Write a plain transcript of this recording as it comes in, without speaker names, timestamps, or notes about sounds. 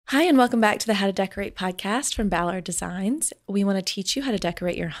Hi, and welcome back to the How to Decorate podcast from Ballard Designs. We want to teach you how to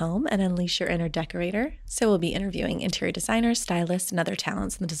decorate your home and unleash your inner decorator. So we'll be interviewing interior designers, stylists, and other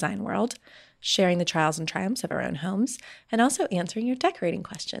talents in the design world, sharing the trials and triumphs of our own homes, and also answering your decorating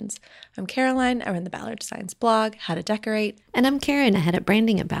questions. I'm Caroline. I run the Ballard Designs blog, How to Decorate. And I'm Karen. I head up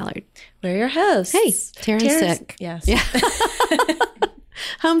branding at Ballard. We're your hosts. Hey, Tara's sick. Yes. Yeah.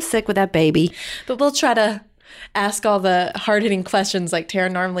 Homesick with that baby. But we'll try to ask all the hard-hitting questions like Tara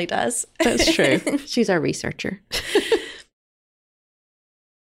normally does. That's true. She's our researcher.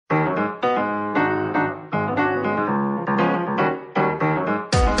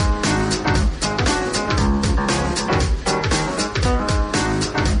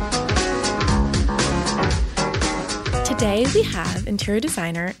 Today we have interior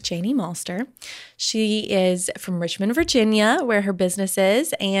designer Janie Malster. She is from Richmond, Virginia, where her business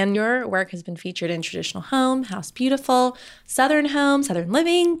is, and your work has been featured in Traditional Home, House Beautiful, Southern Home, Southern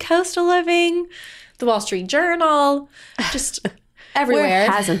Living, Coastal Living, The Wall Street Journal, just everywhere.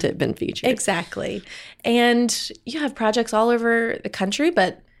 Where hasn't it been featured? Exactly. And you have projects all over the country,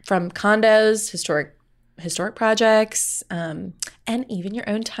 but from condos, historic projects, and even your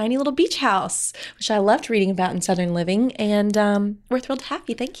own tiny little beach house, which I loved reading about in Southern Living. And we're thrilled to have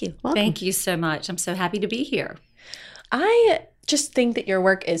you. Thank you. Welcome. Thank you so much. I'm so happy to be here. I just think that your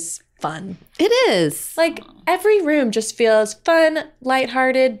work is fun. It is. Like every room just feels fun,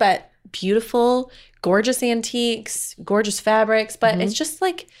 lighthearted, but beautiful, gorgeous antiques, gorgeous fabrics. But it's just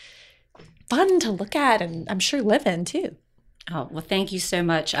like fun to look at and I'm sure live in too. Oh, well, thank you so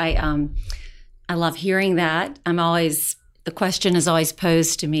much. I love hearing that. The question is always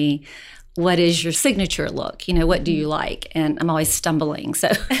posed to me, what is your signature look? What do you like? And I'm always stumbling. So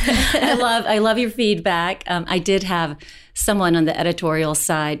I love your feedback. I did have someone on the editorial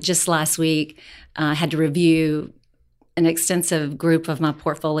side just last week, had to review an extensive group of my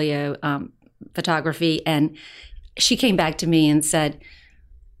portfolio photography. And she came back to me and said,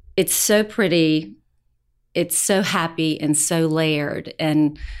 it's so pretty, it's so happy and so layered.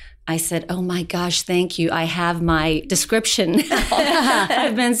 And I said, oh my gosh, thank you. I have my description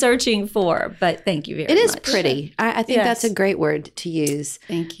I've been searching for, but thank you very much. It is pretty. I think that's a great word to use.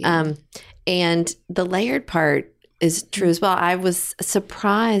 Thank you. And the layered part is true as well. I was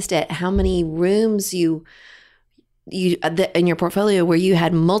surprised at how many rooms you in your portfolio where you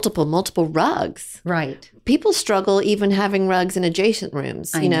had multiple rugs. Right. People struggle even having rugs in adjacent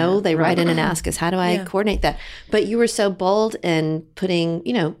rooms. They write in and ask us, how do I coordinate that? But you were so bold in putting,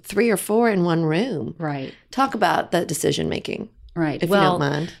 3 or 4 in one room. Right. Talk about that decision making. Right. If you don't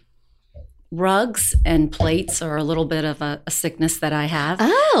mind. Rugs and plates are a little bit of a sickness that I have.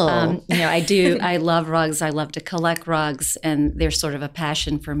 Oh. I do. I love rugs. I love to collect rugs, and they're sort of a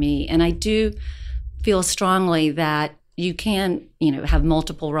passion for me. And I do feel strongly that you can, have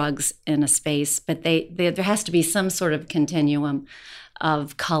multiple rugs in a space, but there has to be some sort of continuum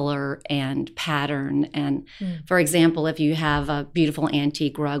of color and pattern. And for example, if you have a beautiful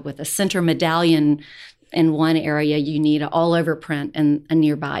antique rug with a center medallion in one area, you need an all-over print in a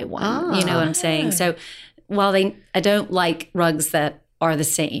nearby one. You know what I'm saying? So while I don't like rugs that are the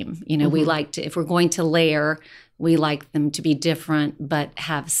same, we like to, if we're going to layer, we like them to be different, but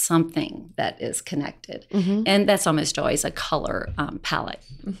have something that is connected. And that's almost always a color palette.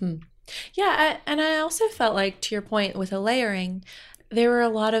 Yeah, and I also felt like, to your point with the layering, there were a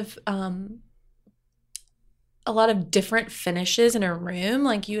lot of different finishes in a room.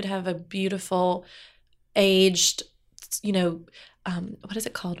 Like you would have a beautiful aged, what is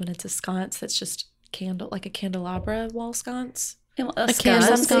it called when it's a sconce that's just like a candelabra wall sconce? A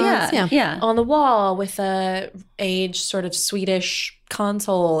sconce, yeah. On the wall with a aged sort of Swedish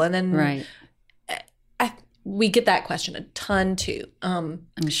console, and then we get that question a ton too. I'm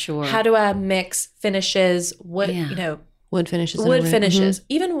sure. How do I mix finishes? Wood finishes,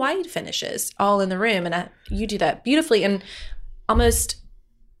 even white finishes, all in the room, and you do that beautifully and almost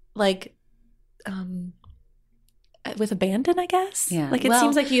like with abandon, I guess. Yeah. Like it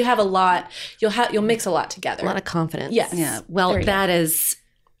seems like you have a lot. You'll mix a lot together. A lot of confidence. Yes. Yeah. Well,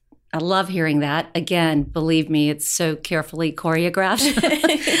 I love hearing that. Again, believe me, it's so carefully choreographed.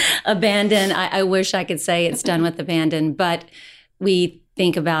 Abandon. I wish I could say it's done with abandon, but we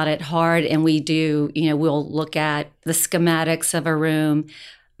think about it hard, and we do. We'll look at the schematics of a room.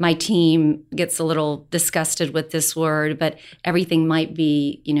 My team gets a little disgusted with this word, but everything might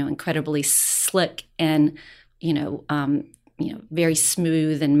be, incredibly slick and very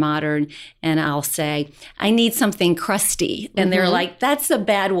smooth and modern. And I'll say, I need something crusty. And they're like, that's a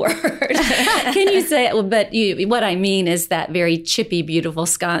bad word. Can you say it? But what I mean is that very chippy, beautiful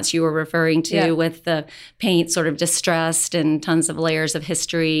sconce you were referring to with the paint sort of distressed and tons of layers of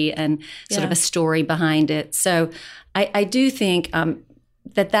history and sort of a story behind it. So I do think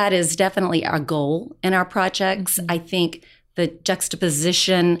that is definitely our goal in our projects. I think the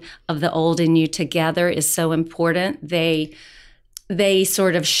juxtaposition of the old and new together is so important. They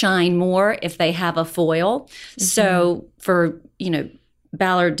sort of shine more if they have a foil. So for,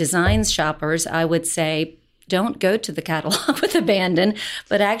 Ballard Designs shoppers, I would say, don't go to the catalog with abandon,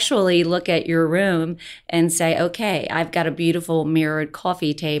 but actually look at your room and say, okay, I've got a beautiful mirrored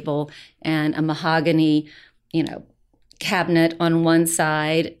coffee table and a mahogany, cabinet on one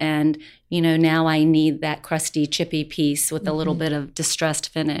side, and now I need that crusty chippy piece with a little bit of distressed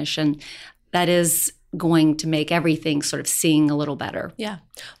finish, and that is going to make everything sort of sing a little better. Yeah.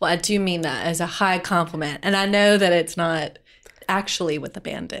 Well, I do mean that as a high compliment, and I know that it's not actually with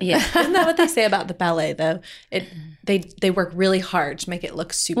abandon. Yeah. Isn't that what they say about the ballet though? They work really hard to make it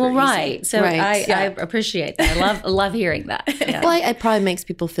look super easy. Right. So Right. I appreciate that. I love hearing that. Yeah. Well, it probably makes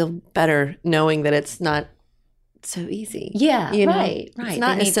people feel better knowing that it's not so easy. Yeah, You know? right. It's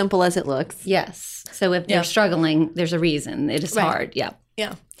not as simple as it looks. Yes. So if they're struggling, there's a reason. It is hard. Yeah.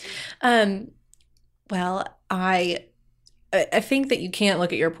 Yeah. Well, I think that you can't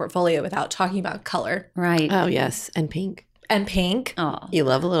look at your portfolio without talking about color Right. Oh, yes. And pink. and pink. Oh. You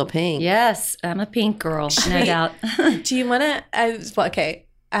love a little pink. Yes, I'm a pink girl, no doubt. Do you want to?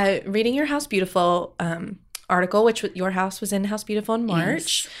 Reading your House Beautiful article, which your house was in House Beautiful in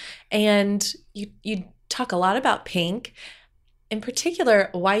March, and you talk a lot about pink. In particular,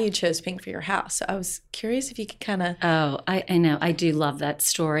 why you chose pink for your house. So I was curious if you could kind of. Oh, I know. I do love that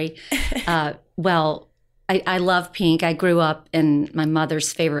story. Well, I love pink. I grew up and my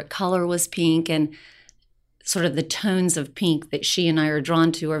mother's favorite color was pink, and sort of the tones of pink that she and I are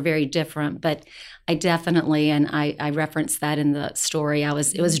drawn to are very different. But I definitely, and I referenced that in the story,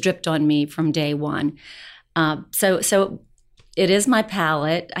 it was dripped on me from day one. So it is my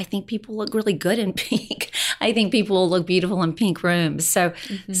palette. I think people look really good in pink. I think people will look beautiful in pink rooms.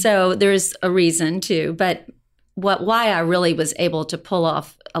 So there's a reason too. But why I really was able to pull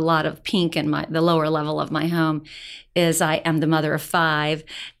off a lot of pink in the lower level of my home is I am the mother of 5,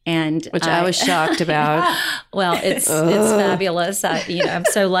 and Which I was shocked about. Well, it's fabulous. I'm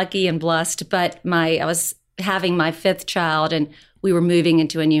so lucky and blessed. But I was having my 5th child, and we were moving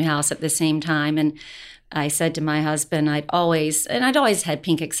into a new house at the same time, and I said to my husband, I'd always had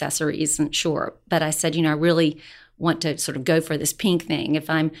pink accessories, and sure, but I said, I really want to sort of go for this pink thing. If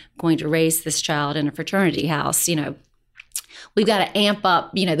I'm going to raise this child in a fraternity house, we've got to amp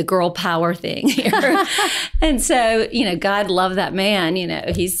up, the girl power thing here. And so, God loved that man,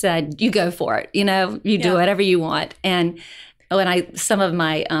 he said, you go for it, you do whatever you want. And when some of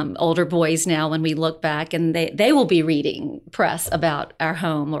my older boys now, when we look back, and they will be reading press about our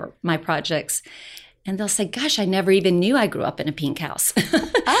home or my projects, and they'll say, gosh, I never even knew I grew up in a pink house.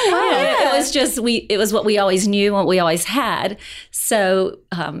 Oh, wow. It was just, it was what we always knew, what we always had. So,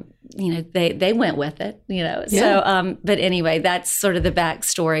 they went with it, Yeah. So, but anyway, that's sort of the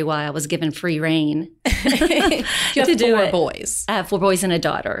backstory why I was given free reign. You have to do 4 it. boys. I have 4 boys and a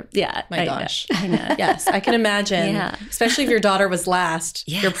daughter. Yeah. My gosh. I know. Yes, I can imagine. Yeah. Especially if your daughter was last.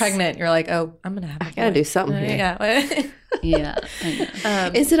 Yes. You're pregnant. You're like, oh, I'm going to have I got to do something here. Yeah. Yeah. I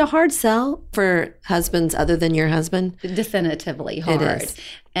know. Is it a hard sell for husbands other than your husband? Definitively hard. It is.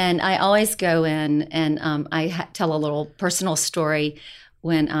 And I always go in and I tell a little personal story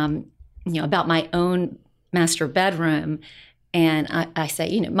when, about my own master bedroom. And I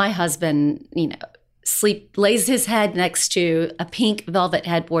say, my husband, lays his head next to a pink velvet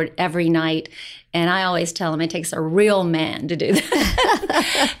headboard every night. And I always tell him it takes a real man to do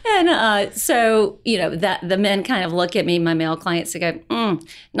that. And so, that the men kind of look at me, my male clients, and go,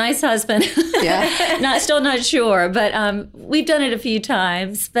 nice husband. Yeah. Still not sure, but we've done it a few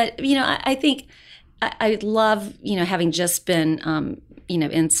times. But, I think I love, having just been,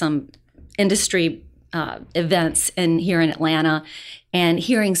 in some industry events here in Atlanta and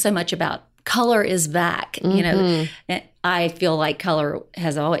hearing so much about color is back. I feel like color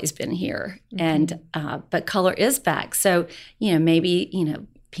has always been here, and but color is back. So maybe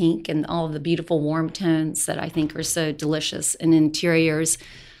pink and all of the beautiful warm tones that I think are so delicious in interiors,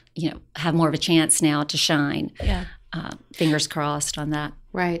 have more of a chance now to shine. Yeah. Fingers crossed on that.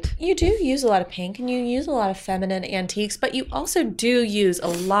 Right. You do use a lot of pink and you use a lot of feminine antiques, but you also do use a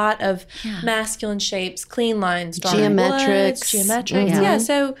lot of masculine shapes, clean lines, Geometrics. Geometrics. Yeah. Yeah.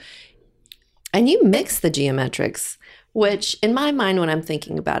 So And you mix the geometrics which in my mind, when I'm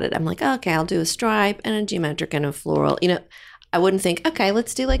thinking about it, I'm like, okay, I'll do a stripe and a geometric and a floral. I wouldn't think, okay,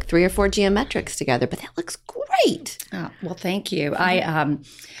 let's do like 3 or 4 geometrics together, but that looks great. Oh, well, thank you. I,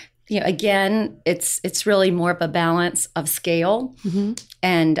 again, it's really more of a balance of scale.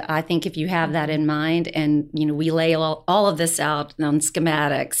 And I think if you have that in mind, and, we lay all of this out on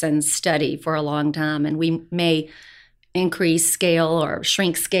schematics and study for a long time, and we may increase scale or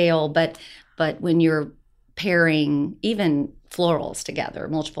shrink scale, but when you're pairing even florals together,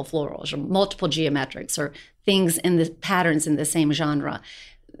 multiple florals or multiple geometrics or things in the patterns in the same genre,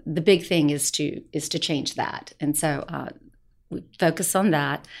 the big thing is to change that. And so we focus on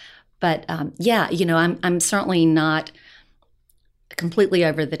that. But I'm certainly not completely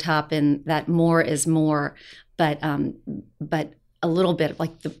over the top in that more is more, but a little bit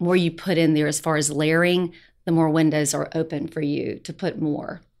like the more you put in there as far as layering, the more windows are open for you to put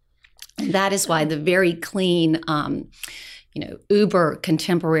more. And that is why the very clean, uber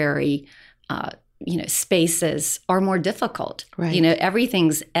contemporary, spaces are more difficult. Right.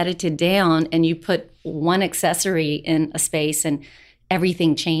 Everything's edited down, and you put one accessory in a space and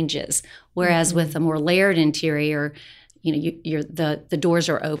everything changes. Whereas with a more layered interior, the doors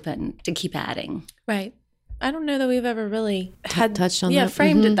are open to keep adding. Right. I don't know that we've ever really had touched on that.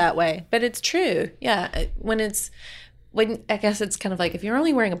 framed it that way, but it's true. Yeah. When I guess it's kind of like if you're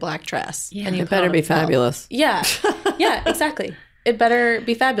only wearing a black dress and you it better be fabulous. Yeah. Yeah, exactly. It better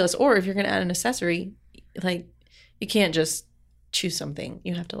be fabulous. Or if you're going to add an accessory, like you can't just choose something.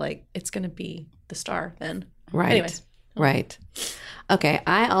 You have to it's going to be the star then. Right. Anyways. Right. Okay.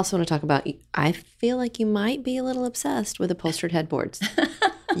 I also want to talk about, I feel like you might be a little obsessed with upholstered headboards.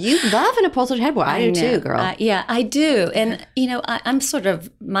 You love an upholstered headboard. I do too, girl. Yeah, I do. And, I'm sort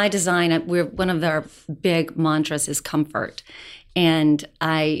of, my design, one of our big mantras is comfort. And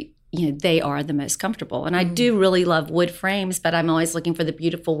they are the most comfortable. And I do really love wood frames, but I'm always looking for the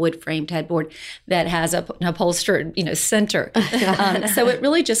beautiful wood framed headboard that has an upholstered, center. So it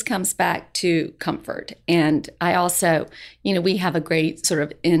really just comes back to comfort. And I also, we have a great sort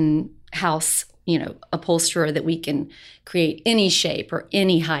of in-house, upholsterer that we can create any shape or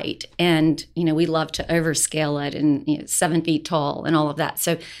any height. And, we love to overscale it and 7 feet tall and all of that.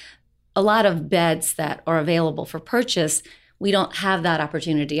 So a lot of beds that are available for purchase, we don't have that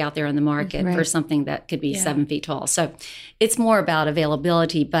opportunity out there in the market for something that could be 7 feet tall. So it's more about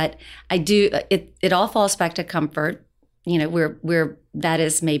availability, but I do, it all falls back to comfort. We're that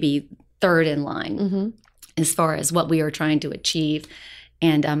is maybe third in line as far as what we are trying to achieve.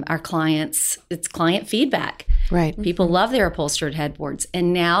 And our clients, it's client feedback. Right. People love their upholstered headboards.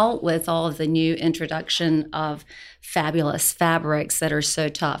 And now with all of the new introduction of fabulous fabrics that are so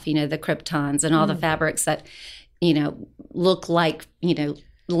tough, the Kryptons and all the fabrics that, look like,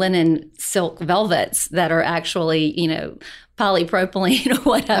 linen silk velvets that are actually, polypropylene or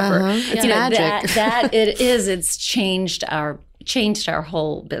whatever. It's magic. That it is. It's changed our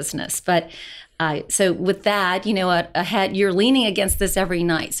whole business. But so with that, you're leaning against this every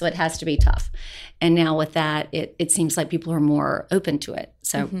night, so it has to be tough. And now with that, it seems like people are more open to it.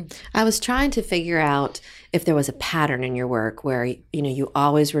 So I was trying to figure out if there was a pattern in your work where, you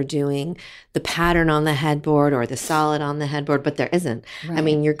always were doing the pattern on the headboard or the solid on the headboard, but there isn't. Right. I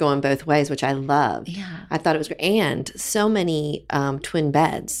mean, you're going both ways, which I love. Yeah. I thought it was great. And so many twin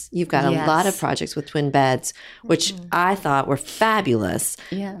beds. You've got a lot of projects with twin beds, which I thought were fabulous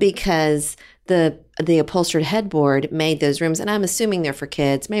because the upholstered headboard made those rooms, and I'm assuming they're for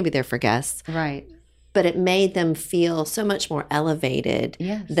kids, maybe they're for guests. Right. But it made them feel so much more elevated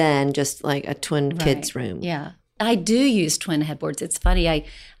than just like a twin kids room. Yeah. I do use twin headboards. It's funny. I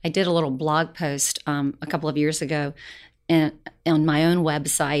did a little blog post a couple of years ago on my own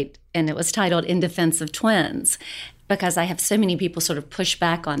website, and it was titled In Defense of Twins, because I have so many people sort of push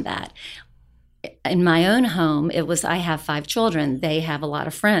back on that. In my own home, I have 5 children. They have a lot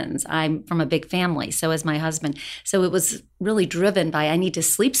of friends. I'm from a big family. So is my husband. So it was really driven by, I need to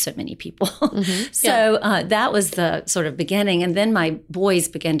sleep so many people. So that was the sort of beginning. And then my boys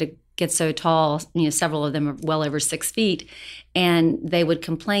began to get so tall, several of them are well over 6 feet. And they would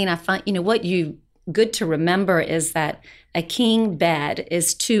complain. I find, good to remember is that a king bed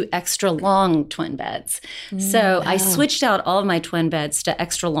is 2 extra long twin beds. So I switched out all of my twin beds to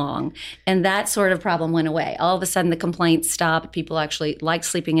extra long, and that sort of problem went away. All of a sudden the complaints stopped. People actually like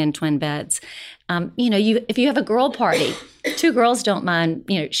sleeping in twin beds. If you have a girl party, 2 girls don't mind,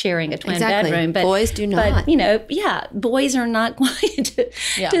 sharing a twin bedroom, but boys do not. But boys are not going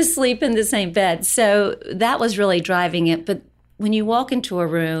to sleep in the same bed. So that was really driving it. But when you walk into a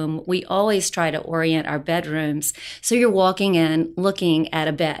room, we always try to orient our bedrooms so you're walking in looking at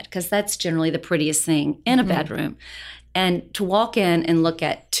a bed, because that's generally the prettiest thing in a bedroom. And to walk in and look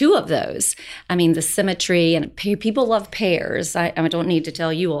at two of those, I mean, the symmetry, and people love pairs. I don't need to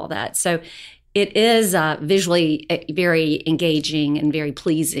tell you all that. So it is visually very engaging and very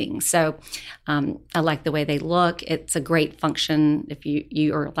pleasing. So I like the way they look. It's a great function if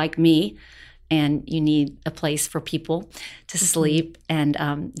you are like me and you need a place for people to sleep, and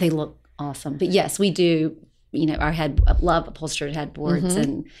they look awesome. But yes, we do, love upholstered headboards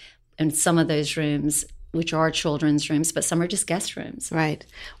and some of those rooms, which are children's rooms, but some are just guest rooms. Right.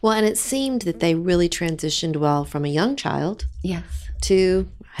 Well, and it seemed that they really transitioned well from a young child Yes. to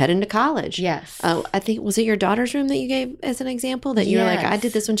heading to college. Yes. I think, was it your daughter's room that you gave as an example? That you were like, I Yes.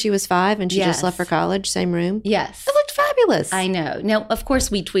 did this when she was 5 and she just left for college, same room? Yes. It looked fabulous. I know. Now, of course,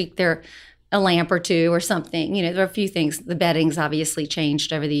 we tweaked a lamp or two or something. There are a few things. The bedding's obviously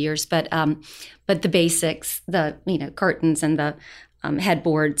changed over the years, but the basics, the curtains and the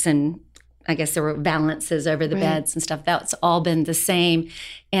headboards, and I guess there were valances over the beds and stuff. That's all been the same.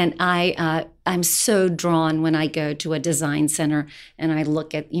 And I'm so drawn when I go to a design center and I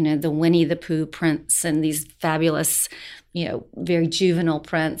look at the Winnie the Pooh prints and these fabulous, very juvenile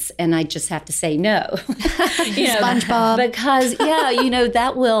prints, and I just have to say no. SpongeBob. Because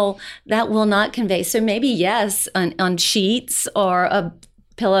that will not convey. So maybe yes, on sheets or a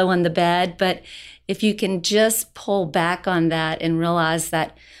pillow on the bed, but if you can just pull back on that and realize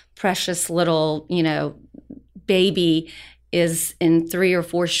that precious little, baby is in 3 or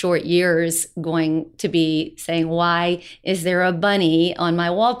 4 short years going to be saying, why is there a bunny on my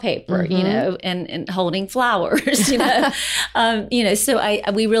wallpaper, and holding flowers, so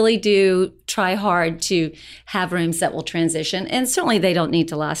we really do try hard to have rooms that will transition. And certainly they don't need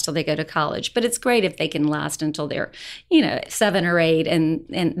to last till they go to college, but it's great if they can last until they're, 7 or 8. And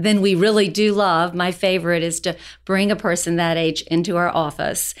then we really do love, my favorite is to bring a person that age into our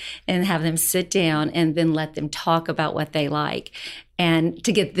office and have them sit down and then let them talk about what they like, and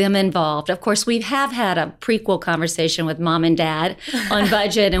to get them involved. Of course, we have had a prequel conversation with mom and dad on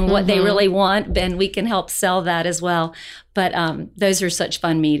budget and what they really want, and we can help sell that as well. But those are such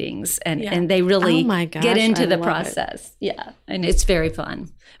fun meetings, and they really get into the process. Yeah, and it's very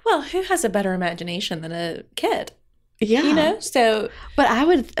fun. Well, who has a better imagination than a kid? Yeah. So. But I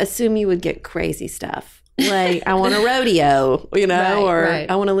would assume you would get crazy stuff. Like, I want a rodeo, or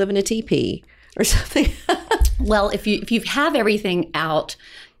I want to live in a teepee or something. Well, if you have everything out,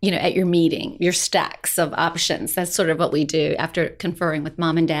 at your meeting, your stacks of options, that's sort of what we do after conferring with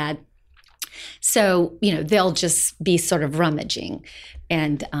mom and dad. So, they'll just be sort of rummaging.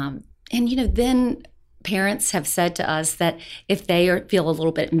 And then parents have said to us that if they feel a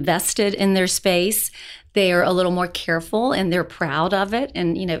little bit invested in their space, they are a little more careful and they're proud of it.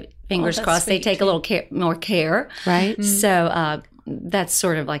 And, fingers crossed, they take a little more care. Right. Mm-hmm. So, that's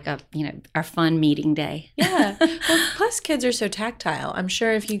sort of like our fun meeting day. Yeah. Well, plus kids are so tactile. I'm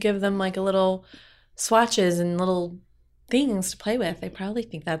sure if you give them like a little swatches and little things to play with, they probably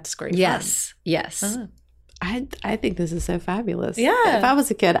think that's great. Yes. Fun. Yes. Uh-huh. I think this is so fabulous. Yeah. If I was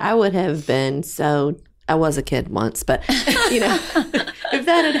a kid, I would have been I was a kid once, but if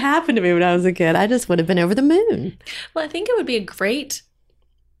that had happened to me when I was a kid, I just would have been over the moon. Well, I think it would be a great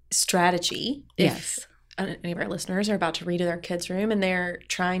strategy Yes. if any of our listeners are about to redo their kids' room and they're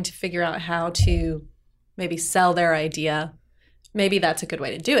trying to figure out how to maybe sell their idea. Maybe that's a good way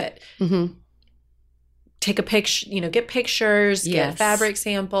to do it. Mm-hmm. Take a picture, get pictures, Yes. get fabric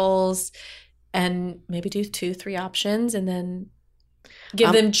samples, and maybe do 2-3 options, and then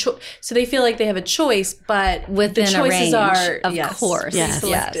give them so they feel like they have a choice, but Within the choices a range, are of course. Yes.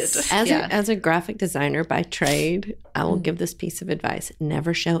 selected. Yes. As a graphic designer by trade, I will give this piece of advice.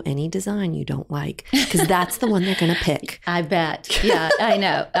 Never show any design you don't like, because that's the one they're going to pick. I bet. Yeah, I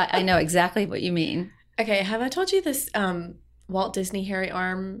know. I know exactly what you mean. Okay, have I told you this Walt Disney Harry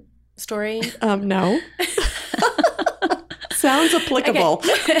Arm story? No. Sounds applicable.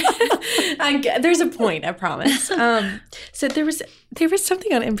 Okay. There's a point, I promise. So there was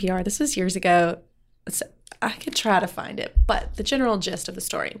something on NPR. This was years ago. So I could try to find it, but the general gist of the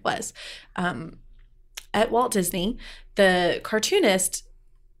story was at Walt Disney, the cartoonist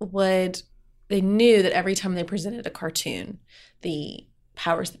they knew that every time they presented a cartoon, the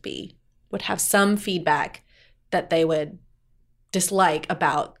powers that be would have some feedback that they would dislike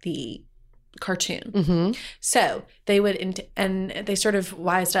about the cartoon. Mm-hmm. So they would, and they sort of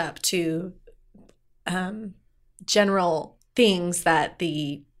wised up to general things that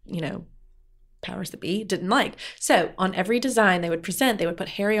the, powers that be didn't like. So on every design they would present, they would put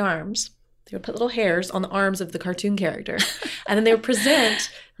hairy arms. They would put little hairs on the arms of the cartoon character. And then they would present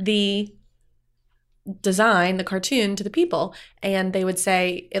the design, the cartoon, to the people. And they would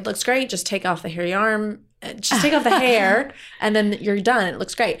say, it looks great, just take off the hairy arm just take off the hair and then you're done. It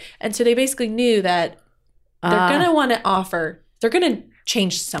looks great. And so they basically knew that they're going to want to offer, they're going to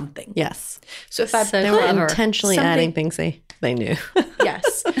change something. Yes. So if I So They put were clever. intentionally something- adding things they knew.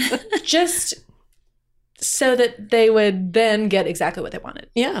 yes, just so that they would then get exactly what they wanted.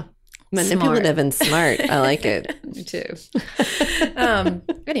 Yeah. Manipulative and smart. I like it. Me too.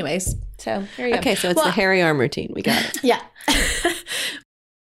 Anyways, so here you go. Okay, so it's the hairy arm routine. We got it. Yeah.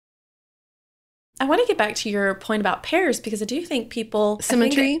 I want to get back to your point about pairs because I do think people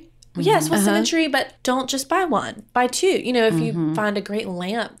Symmetry. Yes, well, symmetry, but don't just buy one. Buy two. You know, if you find a great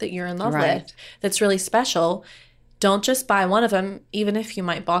lamp that you're in love Right. with that's really special, don't just buy one of them, even if you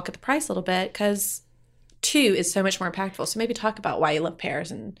might balk at the price a little bit, because two is so much more impactful. So maybe talk about why you love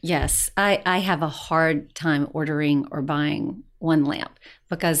pairs. And Yes, I have a hard time ordering or buying one lamp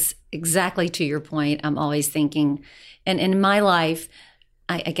because exactly to your point, I'm always thinking, and in my life,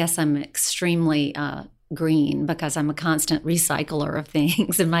 I guess I'm extremely green because I'm a constant recycler of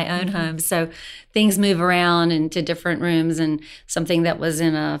things in my own home. So things move around into different rooms, and something that was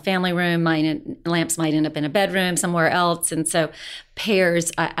in a family room, lamps might end up in a bedroom somewhere else. And so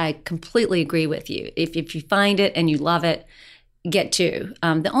pairs, I completely agree with you. If you find it and you love it, get two.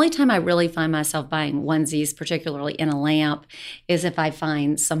 The only time I really find myself buying onesies, particularly in a lamp, is if I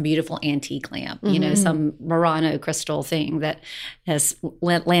find some beautiful antique lamp, you know, some Murano crystal thing that has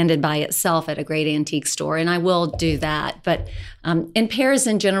landed by itself at a great antique store, and I will do that. But in pairs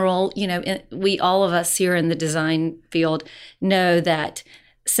in general, you know, we all of us here in the design field know that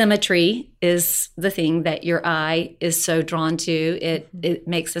symmetry is the thing that your eye is so drawn to. It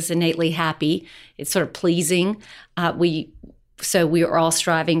makes us innately happy. It's sort of pleasing. So we are all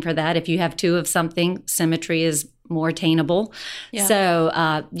striving for that. If you have two of something, symmetry is more attainable. Yeah.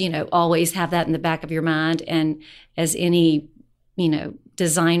 So, you know, always have that in the back of your mind. And as any, you know,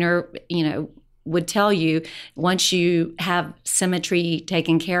 designer, you know, would tell you, once you have symmetry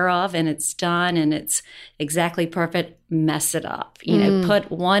taken care of and it's done and it's exactly perfect, mess it up. You know, put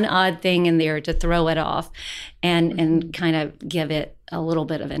one odd thing in there to throw it off and kind of give it a little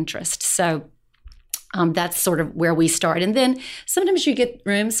bit of interest. So that's sort of where we start. And then sometimes you get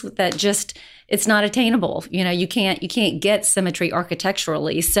rooms that just, it's not attainable. You know, you can't get symmetry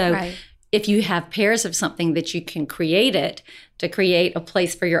architecturally. So Right. if you have pairs of something that you can create it to create a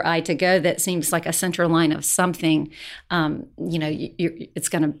place for your eye to go that seems like a center line of something, you know, it's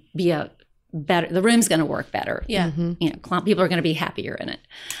going to be the room's going to work better. yeah, You know, people are going to be happier in it.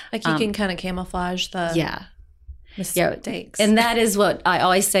 like you can kind of camouflage the Yeah. mistakes. And that is what I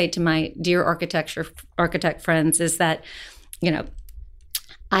always say to my dear architect friends is that, you know,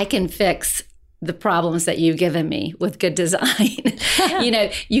 I can fix the problems that you've given me with good design. You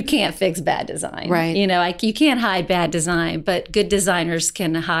know, you can't fix bad design. Right. You know, you can't hide bad design, but good designers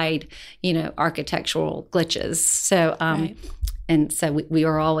can hide, you know, architectural glitches. So, Right. and so we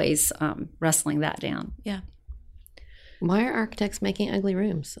are always wrestling that down. yeah. Why are architects making ugly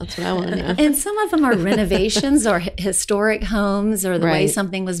rooms? That's what I want to know. And some of them are renovations or historic homes or the way Right.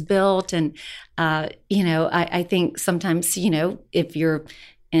 something was built. And, you know, I think sometimes, you know, if you're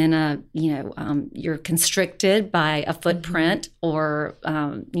in you're constricted by a footprint or,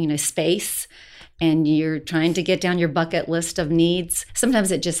 you know, space, and you're trying to get down your bucket list of needs,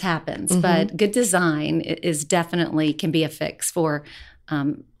 sometimes it just happens. But good design is definitely can be a fix for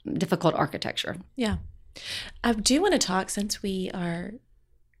difficult architecture. Yeah. I do want to talk, since we are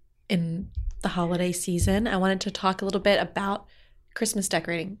in the holiday season, I wanted to talk a little bit about Christmas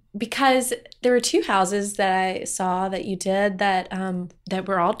decorating, because there were two houses that I saw that you did that that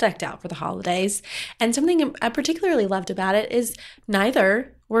were all decked out for the holidays. And something I particularly loved about it is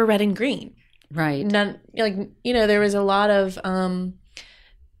neither were red and green. Right. None, like, you know, there was a lot of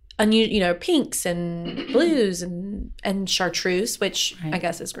you know, pinks and blues and chartreuse, which Right. I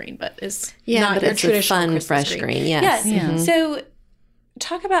guess is green, but is Yeah, not but your it's a traditional fun, Christmas fresh green. Yes. Yes. Yeah. So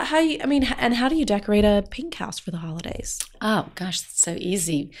talk about how you, I mean, and how do you decorate a pink house for the holidays? Oh gosh, that's so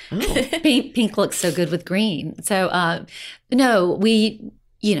easy. Oh. Pink looks so good with green. So no,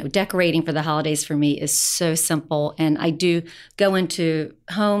 you know, decorating for the holidays for me is so simple. And I do go into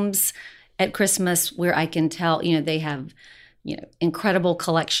homes at Christmas where I can tell, you know, they have, you know, incredible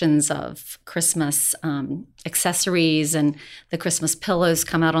collections of Christmas accessories, and the Christmas pillows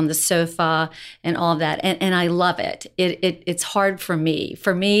come out on the sofa and all of that. And I love it. It's hard for me.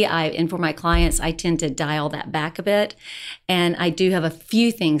 For me, and for my clients, I tend to dial that back a bit. And I do have a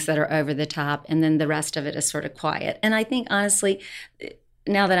few things that are over the top, and then the rest of it is sort of quiet. And I think, honestly,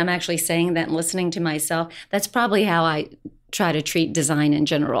 now that I'm actually saying that and listening to myself, that's probably how I try to treat design in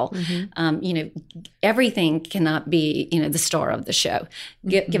general. Everything cannot be, the star of the show.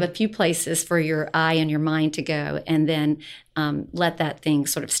 Give a few places for your eye and your mind to go, and then let that thing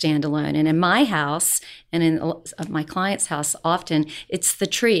sort of stand alone. And in my house and in my client's house, often it's the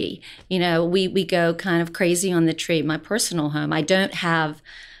tree. We go kind of crazy on the tree. My personal home, I don't have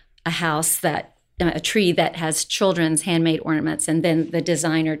a tree that has children's handmade ornaments and then the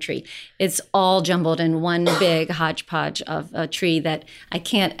designer tree. It's all jumbled in one big hodgepodge of a tree that I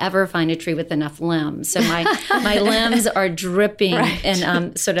can't ever find a tree with enough limbs. So my limbs are dripping, right.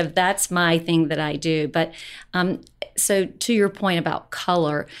 And sort of that's my thing that I do. But so to your point about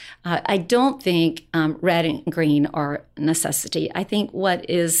color, I don't think red and green are a necessity. I think what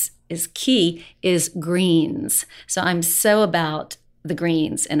is key is greens. So I'm so about the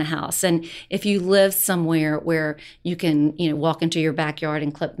greens in a house. And if you live somewhere where you can, walk into your backyard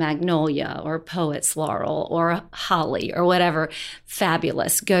and clip magnolia or poet's laurel or holly or whatever,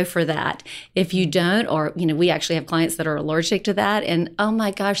 fabulous, go for that. If you don't, or, we actually have clients that are allergic to that, and oh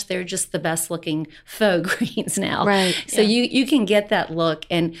my gosh, they're just the best looking faux greens now. Right. So you can get that look.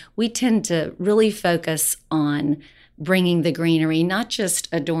 And we tend to really focus on bringing the greenery, not just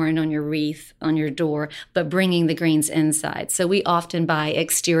adorn on your wreath on your door, but bringing the greens inside. So we often buy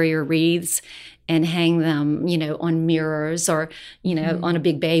exterior wreaths and hang them, on mirrors or, on a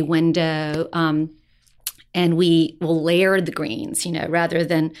big bay window. And we will layer the greens, rather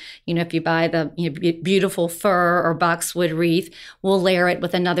than, if you buy the beautiful fir or boxwood wreath, we'll layer it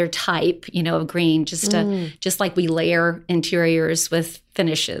with another type, of green, just like we layer interiors with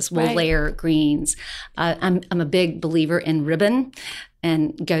finishes. We'll layer greens. I'm a big believer in ribbon,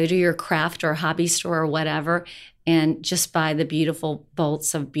 and go to your craft or hobby store or whatever, and just buy the beautiful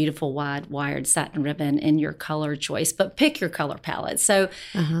bolts of beautiful wide wired satin ribbon in your color choice, but pick your color palette. So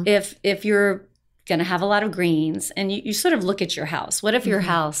if you're going to have a lot of greens, and you sort of look at your house. What if your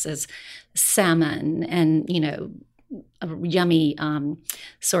house is salmon and, a yummy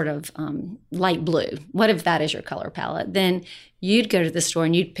sort of light blue? What if that is your color palette? Then you'd go to the store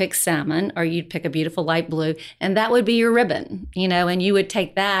and you'd pick salmon, or you'd pick a beautiful light blue, and that would be your ribbon, and you would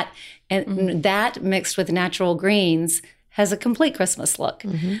take that, and that mixed with natural greens has a complete Christmas look.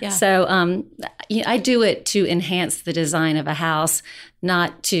 Yeah. So I do it to enhance the design of a house,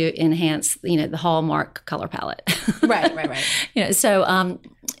 not to enhance, the Hallmark color palette. Right. So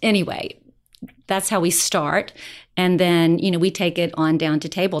anyway, that's how we start. And then, we take it on down to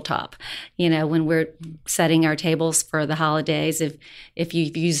tabletop. When we're setting our tables for the holidays, if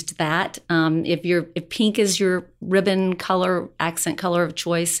you've used that, if pink is your ribbon color, accent color of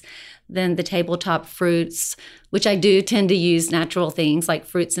choice, then the tabletop fruits, which I do tend to use natural things like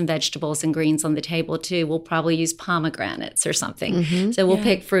fruits and vegetables and greens on the table too. We'll probably use pomegranates or something. So we'll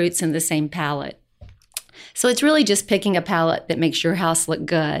pick fruits in the same palette. So it's really just picking a palette that makes your house look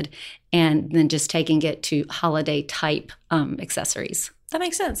good, and then just taking it to holiday type accessories. That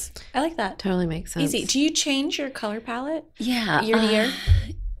makes sense. I like that. Totally makes sense. Easy. Do you change your color palette? Yeah. Year to year?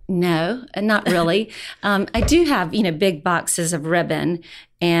 No, not really. I do have, big boxes of ribbon.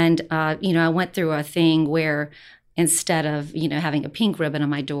 And, I went through a thing where instead of, having a pink ribbon on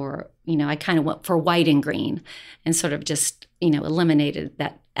my door, I kind of went for white and green and sort of just, eliminated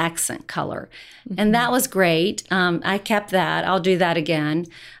that accent color. And that was great. I kept that. I'll do that again.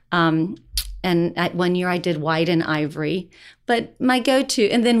 And one year I did white and ivory. But my go-to,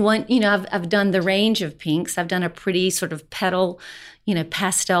 and then I've done the range of pinks. I've done a pretty sort of petal,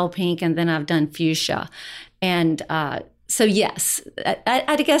 pastel pink, and then I've done fuchsia. And so yes,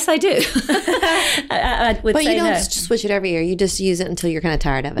 I guess I do. I would but say you don't no. switch it every year. You just use it until you're kind of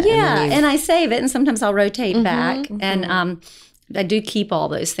tired of it. Yeah, and I save it, and sometimes I'll rotate back. And I do keep all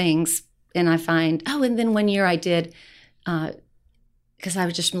those things. And I find, and then one year I did, because I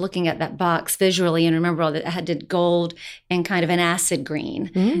was just looking at that box visually and remember all that I did gold and kind of an acid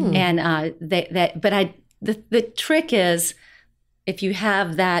green. And the trick is, if you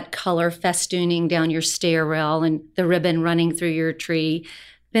have that color festooning down your stair rail and the ribbon running through your tree,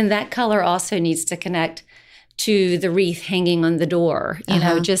 then that color also needs to connect to the wreath hanging on the door.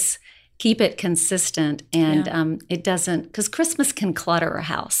 Just keep it consistent, and it doesn't, because Christmas can clutter a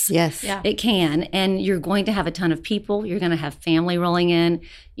house. Yes. Yeah. It can, and you're going to have a ton of people. You're going to have family rolling in.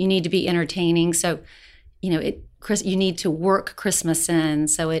 You need to be entertaining. So, you need to work Christmas in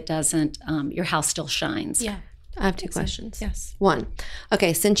so it doesn't, your house still shines. Yeah. I have two questions. Yes. One,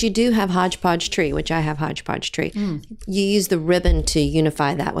 okay, since you do have hodgepodge tree, which I have hodgepodge tree, you use the ribbon to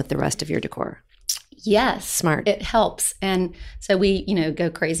unify that with the rest of your decor. Yes. Smart. It helps. And so we, go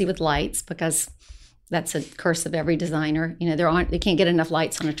crazy with lights because, that's a curse of every designer. They can't get enough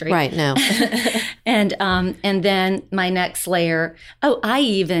lights on a tree. Right. No. And then my next layer. Oh, I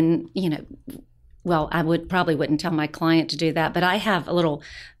even, well, I wouldn't tell my client to do that, but I have a little,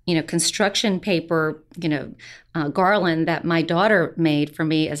 construction paper, garland that my daughter made for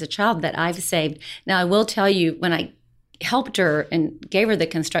me as a child that I've saved. Now, I will tell you, when I helped her and gave her the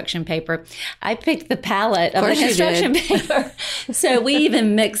construction paper, I picked the palette of the construction paper. So we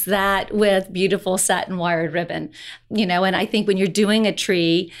even mixed that with beautiful satin wired ribbon, and I think when you're doing a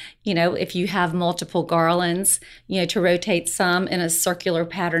tree, if you have multiple garlands, to rotate some in a circular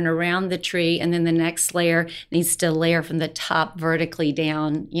pattern around the tree, and then the next layer needs to layer from the top vertically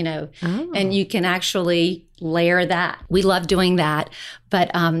down, and you can actually layer that. We love doing that.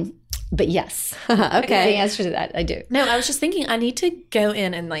 But yes. Okay. The answer to that, I do. No, I was just thinking I need to go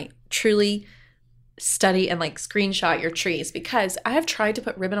in and truly study and screenshot your trees, because I have tried to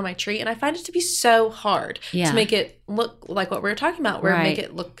put ribbon on my tree and I find it to be so hard to make it look like what we were talking about, where make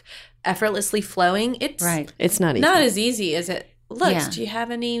it look effortlessly flowing. It's not easy. Not as easy as it looks. Yeah. Do you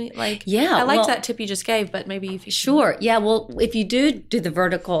have any I liked that tip you just gave, but maybe if you Sure. Yeah. Well, if you do the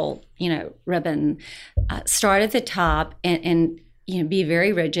vertical, ribbon, start at the top and be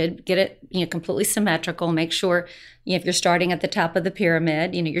very rigid, get it, completely symmetrical, make sure, if you're starting at the top of the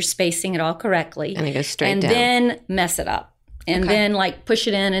pyramid, you're spacing it all correctly. And it goes straight down. And then mess it up. And then push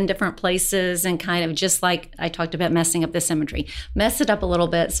it in different places, and kind of just like I talked about messing up the symmetry, mess it up a little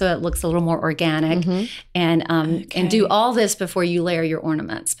bit so it looks a little more organic, and do all this before you layer your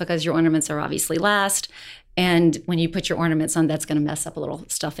ornaments, because your ornaments are obviously last. And when you put your ornaments on, that's going to mess up a little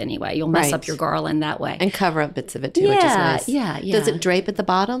stuff anyway. You'll mess up your garland that way. And cover up bits of it too, which is nice. Yeah. Does it drape at the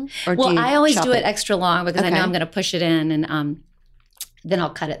bottom? Or I always do it extra long, because I know I'm going to push it in, and then I'll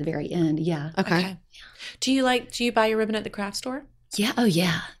cut at the very end. Yeah. Okay. Do you buy your ribbon at the craft store? Yeah. Oh,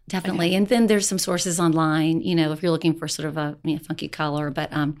 yeah, definitely. Okay. And then there's some sources online, if you're looking for sort of a funky color. But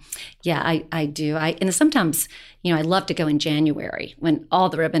I do. And sometimes, I love to go in January when all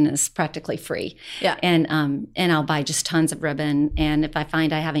the ribbon is practically free. Yeah. And I'll buy just tons of ribbon. And if I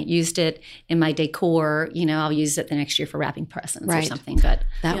find I haven't used it in my decor, I'll use it the next year for wrapping presents or something. But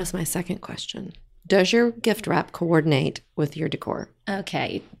that was my second question. Does your gift wrap coordinate with your decor?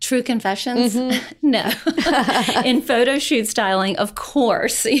 Okay. True confessions? No. In photo shoot styling, of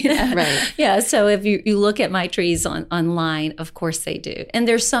course. Right. Yeah. So if you look at my trees online, of course they do. And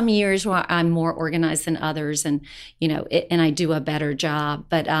there's some years where I'm more organized than others, and and I do a better job.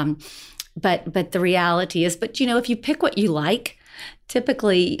 But the reality is, if you pick what you like,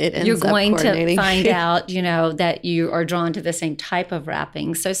 typically you're going to find out, that you are drawn to the same type of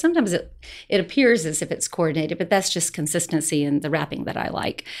wrapping. So sometimes it appears as if it's coordinated, but that's just consistency in the wrapping that I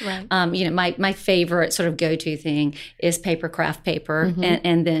like. Right. My favorite sort of go-to thing is craft paper,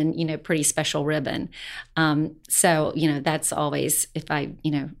 and then, pretty special ribbon. So, that's always, if I,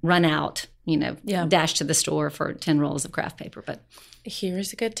 run out, dash to the store for 10 rolls of craft paper. But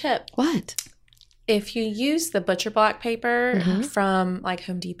here's a good tip. What? If you use the butcher block paper from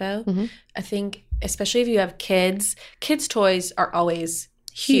Home Depot, I think, especially if you have kids toys are always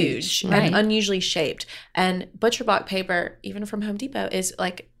huge and unusually shaped. And butcher block paper, even from Home Depot, is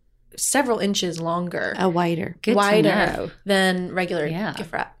several inches longer. Wider. Wider than regular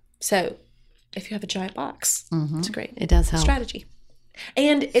gift wrap. So if you have a giant box, it's great. It does help. Strategy.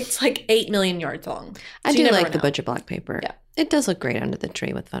 And it's 8 million yards long. So I do like the butcher block paper. Yeah. It does look great under the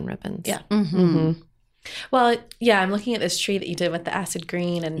tree with fun ribbons. Yeah. Well, I'm looking at this tree that you did with the acid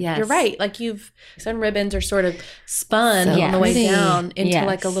green, and you're right. Some ribbons are sort of spun on the way down into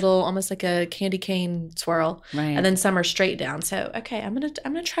a little, almost like a candy cane swirl, right? And then some are straight down. So, okay, I'm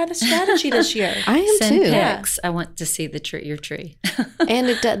gonna try the strategy this year. I am Send too. Pics. I want to see your tree. And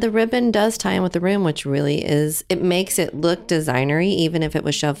the ribbon does tie in with the room, which really is. It makes it look designery, even if it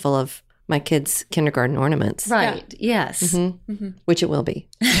was shoved full of my kids' kindergarten ornaments. Right. Yeah. Yes. Which it will be.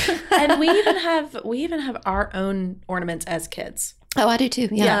 And we even have our own ornaments as kids. Oh, I do too.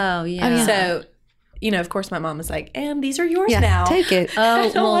 Yeah. Oh, yeah. So, of course, my mom was like, "And these are yours now. Take it." I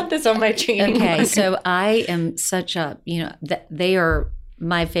don't want this on my tree anymore. Okay, so I am such a they are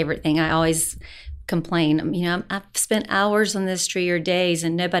my favorite thing. I always complain, I've spent hours on this tree or days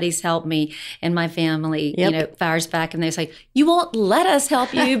and nobody's helped me, and my family, fires back and they say, "You won't let us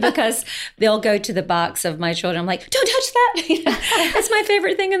help you," because they'll go to the box of my children. I'm like, "Don't touch that." It's my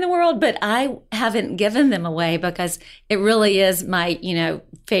favorite thing in the world, but I haven't given them away because it really is my,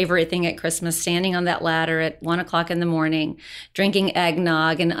 favorite thing at Christmas, standing on that ladder at 1:00 in the morning, drinking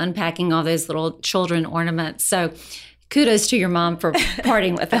eggnog and unpacking all those little children ornaments. So kudos to your mom for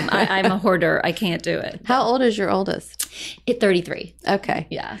parting with them. I'm a hoarder. I can't do it. How old is your oldest? At 33. Okay.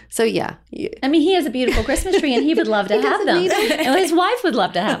 Yeah. So yeah. I mean, he has a beautiful Christmas tree and he would love to have them. And his wife would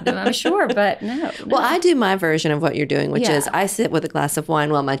love to have them, I'm sure, but no. Well, I do my version of what you're doing, which Yeah. is I sit with a glass of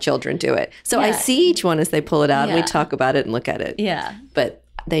wine while my children do it. So I Yeah. see each one as they pull it out and we Yeah. talk about it and look at it. Yeah. But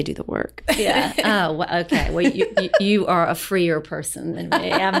they do the work. Yeah. Oh, well, okay. Well, you are a freer person than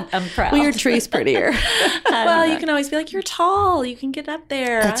me. I'm proud. Well, your tree's prettier. Well, you can always be like, you're tall. You can get up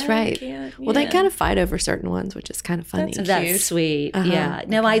there. That's I right. can't- Well, they yeah. kind of fight over certain ones, which is kind of funny. That's That's cute. sweet. Uh-huh. Yeah.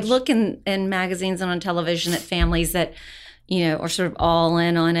 No, I look in magazines and on television at families that, are sort of all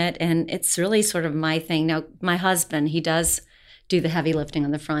in on it. And it's really sort of my thing. Now, my husband, he does do the heavy lifting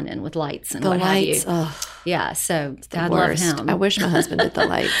on the front end with lights and The what lights, have you. oh, Yeah. So the I worst. love him. I wish my husband did the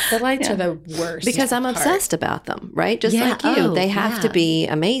lights. The lights are the worst. Because I'm part. obsessed about them, right? Just Yeah. like you. Oh, they have to yeah. be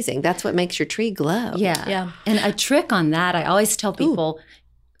amazing. That's what makes your tree glow. Yeah. Yeah. And a trick on that, I always tell people,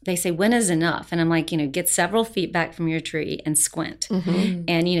 they say, when is enough? And I'm like, get several feet back from your tree and squint. Mhm.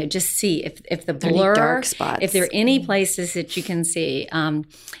 And, just see if the Any blur, dark spots. if there are any places that you can see.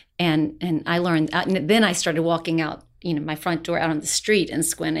 And I learned, and then I started walking out, my front door out on the street and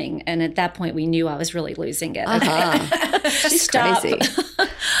squinting. And at that point, we knew I was really losing it. Uh-huh. She's Stop. crazy.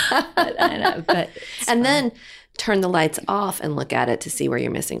 I know, but And then turn the lights off and look at it to see where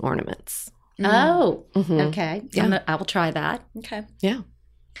you're missing ornaments. oh, Mhm. okay. Yeah. I will try that. Okay. Yeah.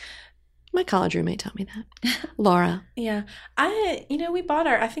 My college roommate taught me that. Laura. Yeah. We bought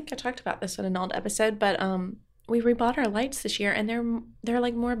I think I talked about this in an old episode, but we rebought our lights this year and they're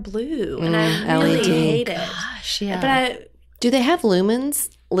like more blue and I really LED. hate it. Gosh, yeah. But Do they have lumens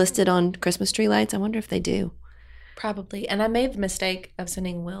listed on Christmas tree lights? I wonder if they do. probably. And I made the mistake of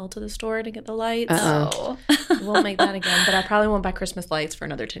sending Will to the store to get the lights. Uh-oh. So I won't make that again, but I probably won't buy Christmas lights for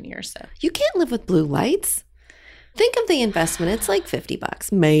another 10 years. So You can't live with blue lights. Think of the investment. It's like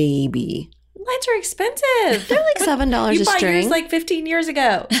 $50, maybe. lights are expensive. They're like $7 you a bought string. yours like 15 years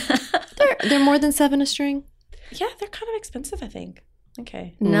ago. they're more than $7 a string. Yeah, they're kind of expensive, I think.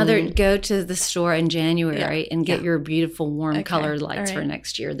 Okay. Another go to the store in January and get Yeah. your beautiful warm Okay. colored lights All for right.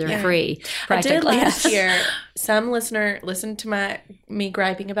 next year. They're Yeah. free. I did practically. last year. Some listener listened to me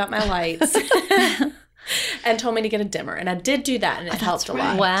griping about my lights and told me to get a dimmer. And I did do that and it helped a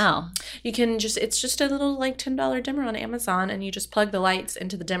lot. Wow. You can it's just a little like $10 dimmer on Amazon and you just plug the lights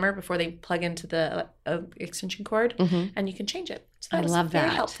into the dimmer before they plug into the extension cord and you can change it. So I was love very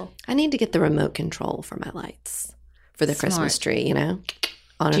that. helpful. I need to get the remote control for my lights for the Christmas Smart. tree,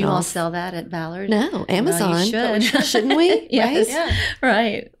 on Do and you all off. sell that at Ballard? No, Amazon. you should. Shouldn't we? Yes. Right? Yeah.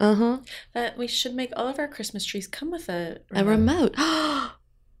 Right. Uh-huh. We should make all of our Christmas trees come with a A remote.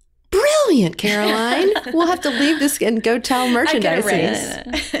 Brilliant, Caroline. We'll have to leave this and go tell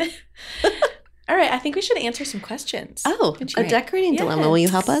merchandising. All right, I think we should answer some questions. Oh, Can you- a decorating dilemma. Will you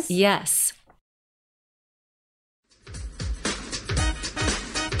help us? Yes.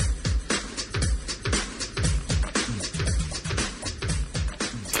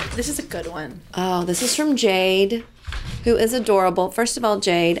 This is a good one. Oh, this is from Jade, who is adorable. First of all,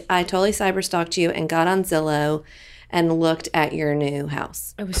 Jade, I totally cyberstalked you and got on Zillow and looked at your new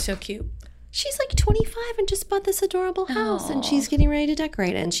house. It was so cute. She's like 25 and just bought this adorable house and she's getting ready to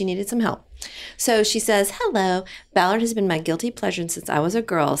decorate it and she needed some help. So she says, hello, Ballard has been my guilty pleasure since I was a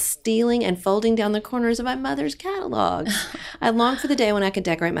girl, stealing and folding down the corners of my mother's catalogs. I long for the day when I could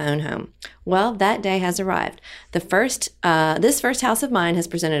decorate my own home. Well, that day has arrived. This first house of mine has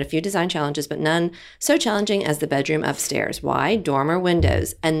presented a few design challenges, but none so challenging as the bedroom upstairs. Why? Dormer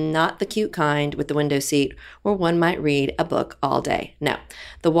windows, and not the cute kind with the window seat where one might read a book all day. No,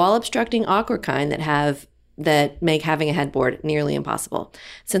 the wall obstructing awkward kind that make having a headboard nearly impossible.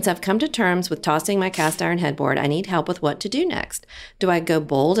 Since I've come to terms with tossing my cast iron headboard, I need help with what to do next. Do I go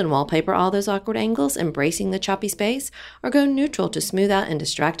bold and wallpaper all those awkward angles, embracing the choppy space, or go neutral to smooth out and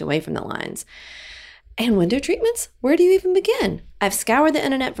distract away from the lines? And window treatments? Where do you even begin? I've scoured the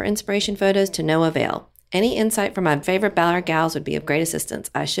internet for inspiration photos to no avail. Any insight from my favorite Ballard gals would be of great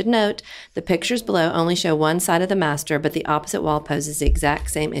assistance. I should note, the pictures below only show one side of the master, but the opposite wall poses the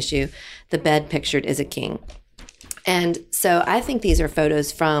exact same issue. The bed pictured is a king. And so I think these are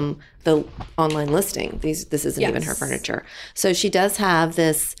photos from the online listing. This isn't even her furniture. So she does have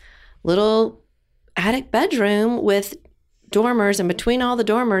this little attic bedroom with dormers, and between all the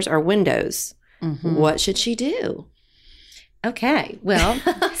dormers are windows. Mm-hmm. What should she do? Okay. Well,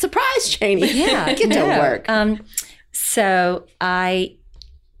 Surprise, Janie. yeah. Get to work. So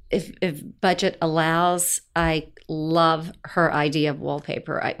if budget allows, I love her idea of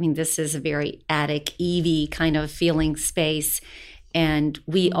wallpaper. I mean, this is a very attic, Evie kind of feeling space. And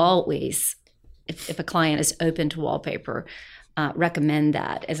we always, if a client is open to wallpaper, recommend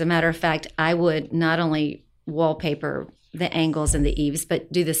that. As a matter of fact, I would not only wallpaper the angles and the eaves,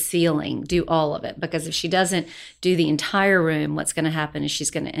 but do the ceiling, do all of it. Because if she doesn't do the entire room, what's going to happen is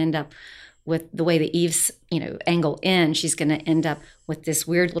she's going to end up with the way the eaves, angle in, she's going to end up with this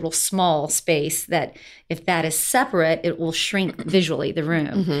weird little small space that if that is separate, it will shrink visually the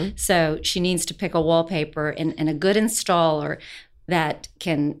room. So she needs to pick a wallpaper and a good installer that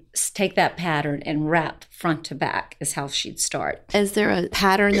can take that pattern and wrap front to back is how she'd start. Is there a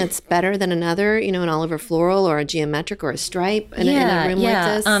pattern that's better than another, an Oliver floral or a geometric or a stripe in a room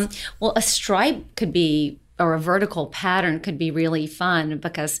like this? Well, a stripe could be, or a vertical pattern could be really fun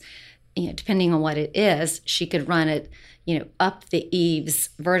because, depending on what it is, she could run it, up the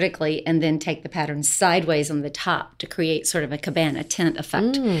eaves vertically and then take the pattern sideways on the top to create sort of a cabana tent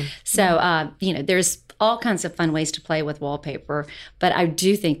effect. So, there's all kinds of fun ways to play with wallpaper, but I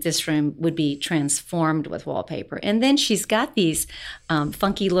do think this room would be transformed with wallpaper. And then she's got these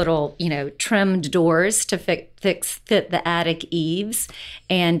funky little, trimmed doors to fit the attic eaves.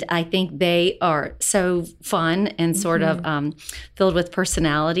 And I think they are so fun and sort of filled with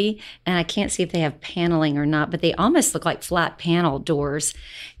personality. And I can't see if they have paneling or not, but they almost look like flat panel doors,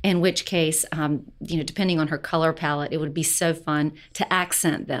 in which case, depending on her color palette, it would be so fun to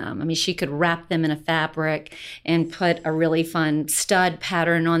accent them. I mean, she could wrap them in a fabric and put a really fun stud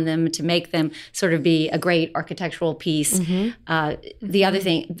pattern on them to make them sort of be a great architectural piece. The other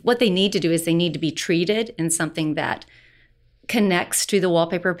thing, what they need to do is they need to be treated in something that connects to the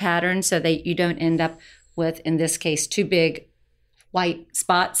wallpaper pattern so that you don't end up with, in this case, two big white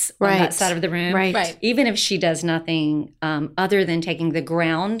spots on that side of the room. Right. Even if she does nothing other than taking the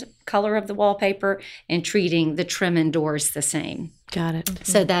ground color of the wallpaper and treating the trim and doors the same. Got it.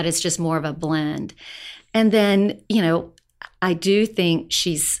 So that is just more of a blend. And then, I do think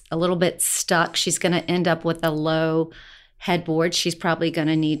she's a little bit stuck. She's going to end up with a low headboard. She's probably going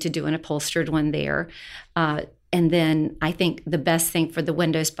to need to do an upholstered one there. And then I think the best thing for the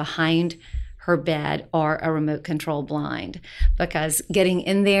windows behind her bed are a remote control blind, because getting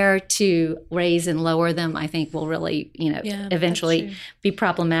in there to raise and lower them, I think will really, eventually be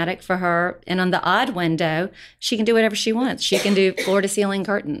problematic for her. And on the odd window, she can do whatever she wants. She can do floor to ceiling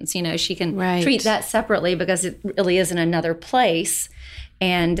curtains. She can treat that separately because it really isn't another place.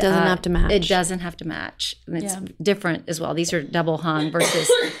 And doesn't have to match. It doesn't have to match. And it's different as well. These are double hung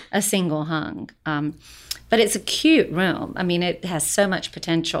versus a single hung. But it's a cute room. I mean, it has so much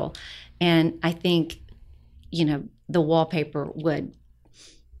potential. And I think, the wallpaper would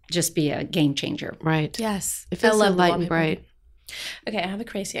just be a game changer. Right. Yes. It feels so light and bright. Okay, I have a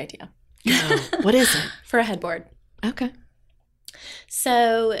crazy idea. What is it? For a headboard. Okay.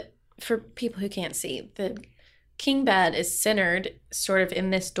 So for people who can't see, the king bed is centered sort of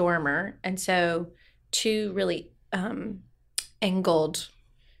in this dormer. And so two really angled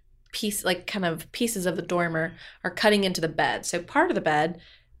pieces of the dormer are cutting into the bed. So part of the bed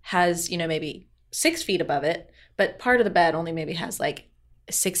has, maybe 6 feet above it, but part of the bed only maybe has like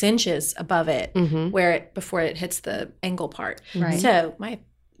 6 inches above it before it hits the angle part. Right. So my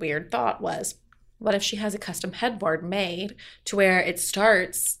weird thought was, what if she has a custom headboard made to where it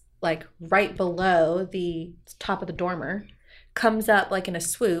starts like right below the top of the dormer, comes up like in a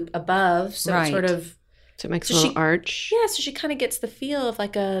swoop above, so it sort of... So it makes a little arch. Yeah, so she kind of gets the feel of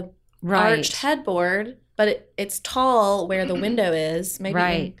like a arched headboard, but it's tall where the window is. Maybe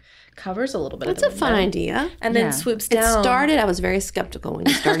it covers a little bit of the window. That's a fun idea. And then swoops down. I was very skeptical when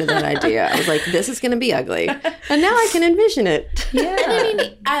you started that idea. I was like, this is going to be ugly. And now I can envision it. Yeah.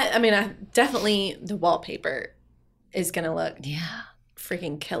 I mean, definitely the wallpaper is going to look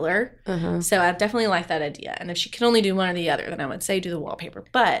freaking killer. So I definitely like that idea. And if she can only do one or the other, then I would say do the wallpaper.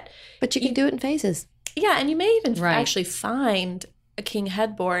 But you can do it in phases. Yeah, and you may even actually find a king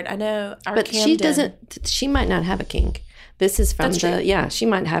headboard. I know But she doesn't, she might not have a king. This is from she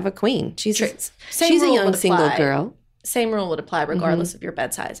might have a queen. She's a young single girl. Same rule would apply regardless of your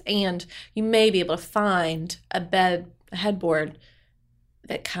bed size. And you may be able to find a headboard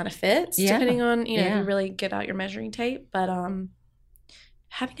that kind of fits depending on, if you really get out your measuring tape. But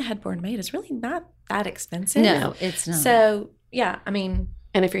having a headboard made is really not that expensive. No, it's not. So, yeah, I mean...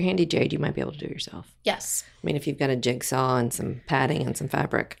 And if you're handy, Jade, you might be able to do it yourself. Yes. I mean, if you've got a jigsaw and some padding and some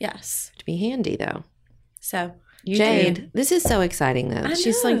fabric. Yes. To be handy, though. So, Jade, this is so exciting, though.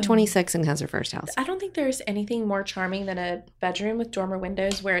 She's like 26 and has her first house. I don't think there's anything more charming than a bedroom with dormer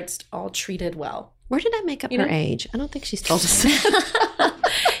windows where it's all treated well. Where did I make up her age? I don't think she's told us that.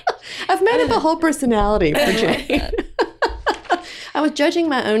 I've made up a whole personality for Jade. I was judging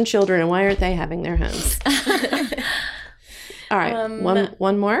my own children and why aren't they having their homes? All right.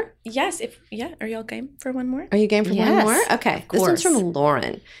 One more? Yes. Are y'all game for one more? Are you game for one Yes, more? Okay. This one's course. from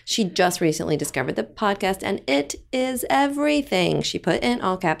Lauren. She just recently discovered the podcast and it is everything. She put in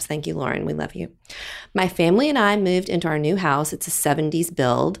all caps, thank you, Lauren. We love you. My family and I moved into our new house. It's a 70s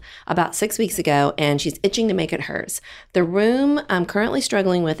build about 6 weeks ago, and she's itching to make it hers. The room I'm currently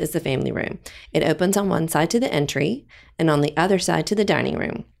struggling with is the family room. It opens on one side to the entry and on the other side to the dining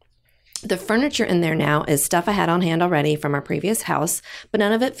room. The furniture in there now is stuff I had on hand already from our previous house, but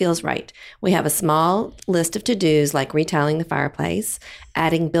none of it feels right. We have a small list of to-dos like retiling the fireplace,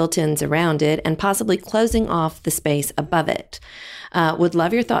 adding built-ins around it, and possibly closing off the space above it. Would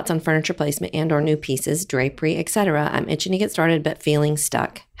love your thoughts on furniture placement and or new pieces, drapery, etc. I'm itching to get started, but feeling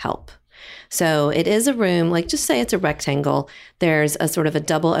stuck. Help. So it is a room, like just say it's a rectangle. There's a sort of a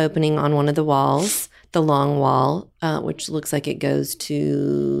double opening on one of the walls, the long wall, which looks like it goes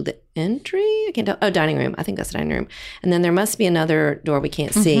to the entry. I can't tell. Oh, dining room. I think that's the dining room. And then there must be another door we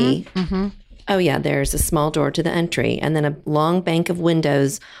can't see. Oh, yeah, there's a small door to the entry and then a long bank of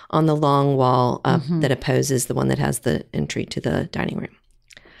windows on the long wall that opposes the one that has the entry to the dining room.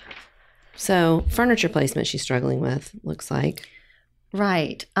 So furniture placement she's struggling with, looks like.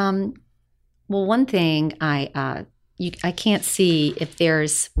 Right. Well, one thing I can't see if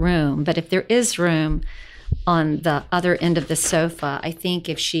there's room, but if there is room on the other end of the sofa, I think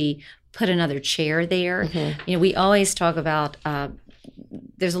if she put another chair there, we always talk about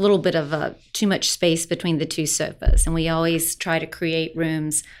there's a little bit of too much space between the two sofas, and we always try to create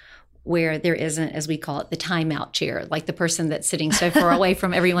rooms where there isn't, as we call it, the timeout chair, like the person that's sitting so far away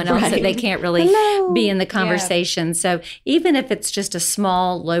from everyone else that they can't really be in the conversation. Yeah. So even if it's just a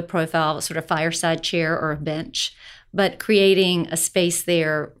small, low profile sort of fireside chair or a bench, but creating a space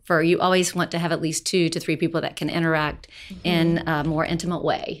there for, you always want to have at least 2 to 3 people that can interact in a more intimate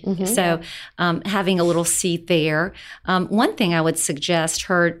way. So having a little seat there. One thing I would suggest,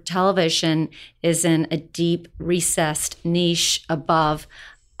 her television is in a deep recessed niche above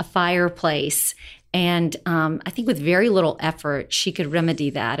a fireplace. And I think with very little effort, she could remedy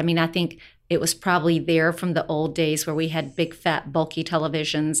that. I mean, I think it was probably there from the old days where we had big, fat, bulky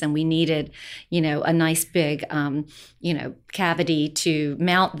televisions and we needed, a nice big, cavity to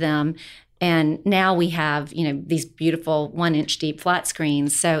mount them. And now we have, these beautiful 1-inch deep flat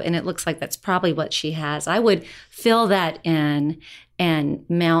screens. So, and it looks like that's probably what she has. I would fill that in and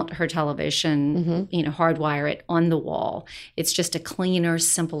mount her television, hardwire it on the wall. It's just a cleaner,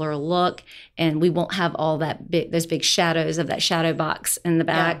 simpler look, and we won't have all those big shadows of that shadow box in the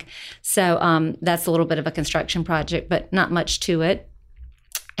back. Yeah. So that's a little bit of a construction project, but not much to it.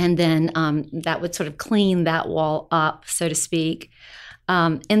 And then that would sort of clean that wall up, so to speak.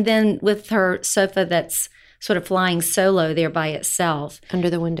 And then with her sofa that's sort of flying solo there by itself.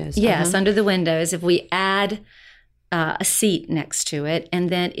 Under the windows. Yes, under the windows. If we add a seat next to it, and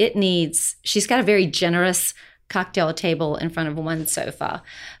then she's got a very generous cocktail table in front of one sofa.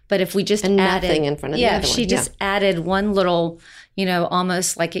 But if we just added nothing in front of the other one. She just added one little,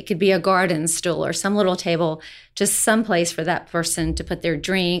 almost like it could be a garden stool or some little table, just someplace for that person to put their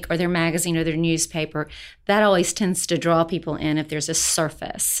drink or their magazine or their newspaper. That always tends to draw people in if there's a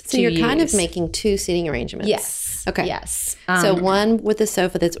surface. So you're kind of making 2 seating arrangements. Yes. Okay. Yes. So one with a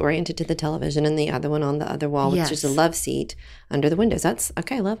sofa that's oriented to the television and the other one on the other wall, which is a love seat under the windows. That's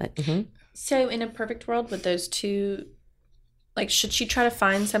okay. Love it. So in a perfect world, would those two, should she try to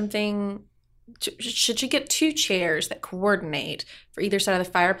find something? Should she get 2 chairs that coordinate for either side of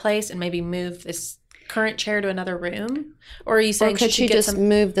the fireplace and maybe move this current chair to another room? Or are you saying could she just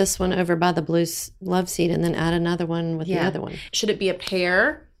move this one over by the blue love seat and then add another one with the other one? Should it be a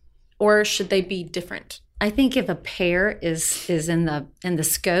pair or should they be different? I think if a pair is in the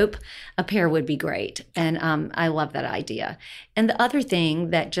scope, a pair would be great. And I love that idea. And the other thing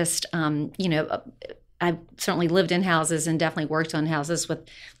that just, I've certainly lived in houses and definitely worked on houses where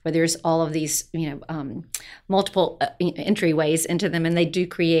there's all of these, multiple entryways into them, and they do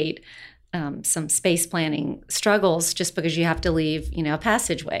create some space planning struggles just because you have to leave, a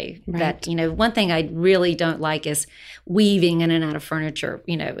passageway. Right. That, one thing I really don't like is weaving in and out of furniture,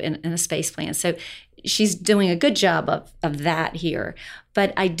 in a space plan. So she's doing a good job of that here.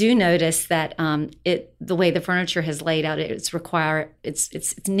 But I do notice that the way the furniture has laid out,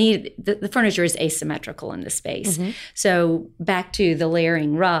 it's needed. The furniture is asymmetrical in the space. So back to the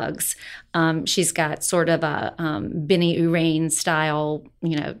layering rugs, she's got sort of a Benny Urain style,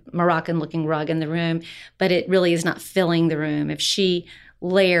 Moroccan looking rug in the room, but it really is not filling the room. If she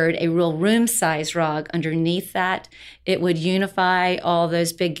layered a real room size rug underneath that, it would unify all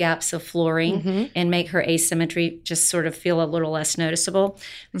those big gaps of flooring and make her asymmetry just sort of feel a little less noticeable.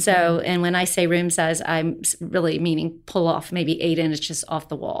 So, and when I say room size, I'm really meaning pull off maybe 8 inches off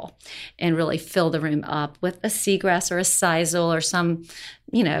the wall and really fill the room up with a seagrass or a sisal or some,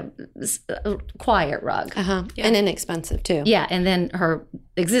 quiet rug. And inexpensive too. Yeah, and then her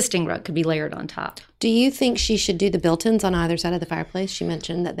existing rug could be layered on top. Do you think she should do the built-ins on either side of the fireplace? She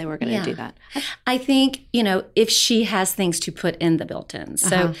mentioned that they were going to do that. I think, if she has things to put in the built-ins.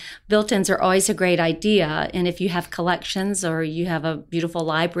 So built-ins are always a great idea. And if you have collections or you have a beautiful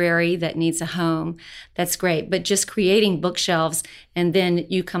library that needs a home, that's great. But just creating bookshelves and then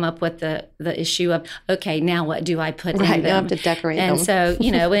you come up with the issue of, okay, now what do I put in them? You have to decorate them. And so,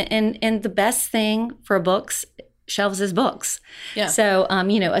 and the best thing for books shelves is books. Yeah. So,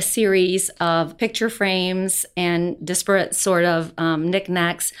 a series of picture frames and disparate sort of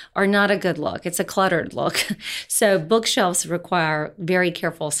knickknacks are not a good look. It's a cluttered look. So bookshelves require very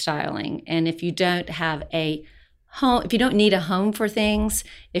careful styling. And if you don't have a home, if you don't need a home for things,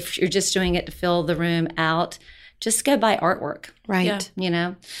 if you're just doing it to fill the room out, just go buy artwork. Right.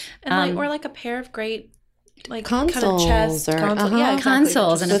 Yeah. And or like a pair of great consoles kind of chest or console. Yeah, exactly.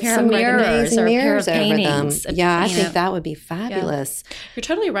 Consoles and a with pair some of mirrors or a pair of over them. paintings. Yeah, I think that would be fabulous. You're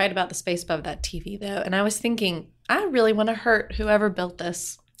totally right about the space above that TV, though. And I was thinking, I really want to hurt whoever built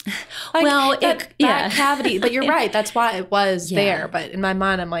this. Well, that cavity. But you're right. That's why it was there. But in my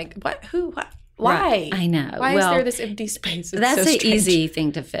mind, I'm like, what? Who? What? Why? Right. I know. Why is there this empty space? It's that's so an strange. easy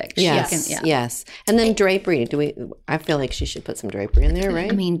thing to fix. Yes. And then drapery. I feel like she should put some drapery in there,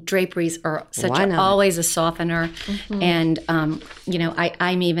 right? I mean, draperies are always a softener. And, I'm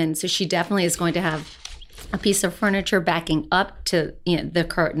even, so she definitely is going to have a piece of furniture backing up to the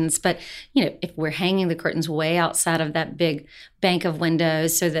curtains. But, if we're hanging the curtains way outside of that big bank of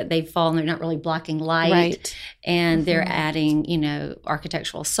windows so that they fall and they're not really blocking light. Right. And they're adding,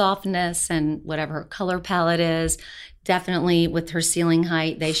 architectural softness and whatever her color palette is. Definitely with her ceiling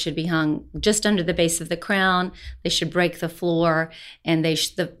height, they should be hung just under the base of the crown. They should break the floor and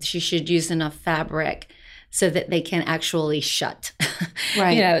she should use enough fabric so that they can actually shut.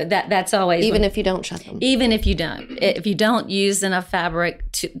 Right. That's always... Even if you don't shut them. Even if you don't. If you don't use enough fabric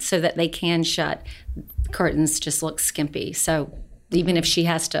so that they can shut, curtains just look skimpy. So even if she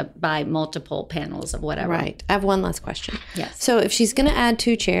has to buy multiple panels of whatever. Right. I have one last question. Yes. So if she's going to add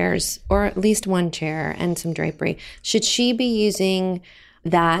 2 chairs or at least 1 chair and some drapery, should she be using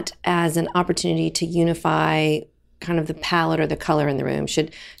that as an opportunity to unify kind of the palette or the color in the room?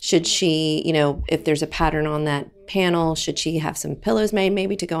 Should she, if there's a pattern on that panel, should she have some pillows made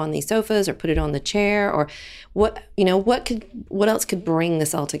maybe to go on these sofas or put it on the chair? Or what else could bring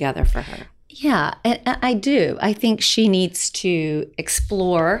this all together for her? Yeah, I do. I think she needs to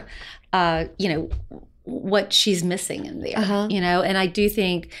explore, what she's missing in there, and I do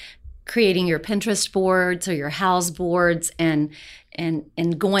think creating your Pinterest boards or your house boards and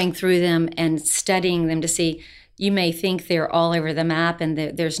going through them and studying them to see. You may think they're all over the map and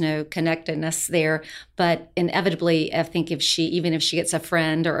there's no connectedness there, but inevitably, I think even if she gets a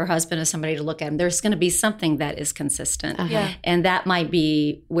friend or her husband or somebody to look at them, there's going to be something that is consistent. And that might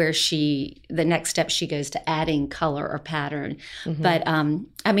be where the next step she goes to adding color or pattern. But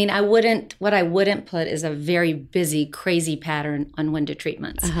what I wouldn't put is a very busy, crazy pattern on window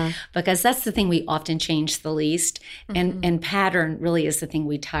treatments because that's the thing we often change the least. And pattern really is the thing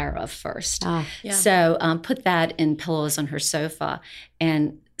we tire of first. So put that in pillows on her sofa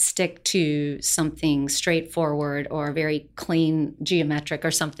and stick to something straightforward or very clean geometric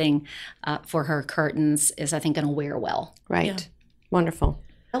or something for her curtains is, I think, going to wear well. Right. Yeah. Wonderful.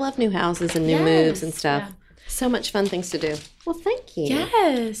 I love new houses and new moves and stuff. Yeah. So much fun things to do. Well, thank you.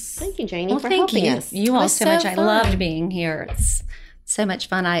 Yes. Thank you, Janie, for helping us. You all so much. Fun. I loved being here. It's so much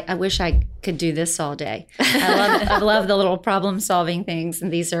fun. I wish I could do this all day. I love the little problem solving things,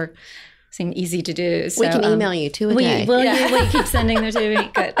 and these seem easy to do. So, we can email you 2 a day. Will you keep sending them to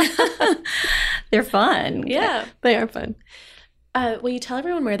me? Good. They're fun. Yeah. They are fun. Will you tell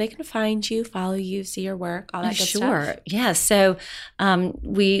everyone where they can find you, follow you, see your work, all that good stuff? Sure. Yeah. So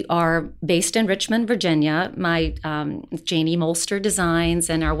we are based in Richmond, Virginia. My Janie Molster Designs,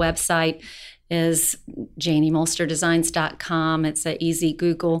 and our website is janiemolsterdesigns.com. It's an easy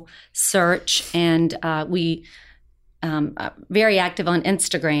Google search, and we very active on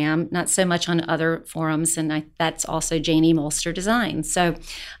Instagram, not so much on other forums, and that's also Janie Molster Designs. So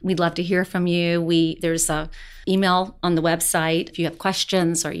we'd love to hear from you. There's a email on the website. If you have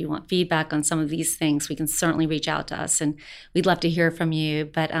questions or you want feedback on some of these things, we can certainly reach out to us, and we'd love to hear from you.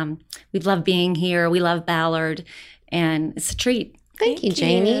 But we love being here. We love Ballard, and it's a treat. Thank you,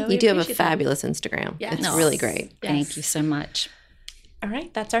 Janie. We You do have a appreciate that. fabulous Instagram. Yes. It's really great. Thank you so much. All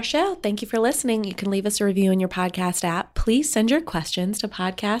right, that's our show. Thank you for listening. You can leave us a review in your podcast app. Please send your questions to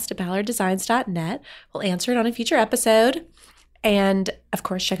podcast@ballarddesigns.net. We'll answer it on a future episode. And of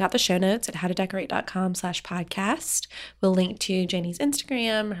course, check out the show notes at howtodecorate.com/podcast. We'll link to Janie's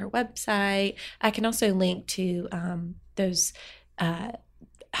Instagram, her website. I can also link to those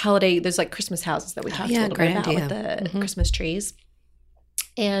like Christmas houses that we talked a little bit about with the Christmas trees.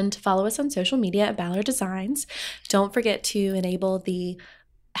 And follow us on social media at Ballard Designs. Don't forget to enable the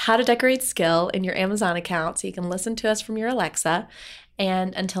How to Decorate skill in your Amazon account so you can listen to us from your Alexa.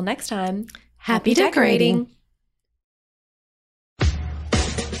 And until next time, happy decorating.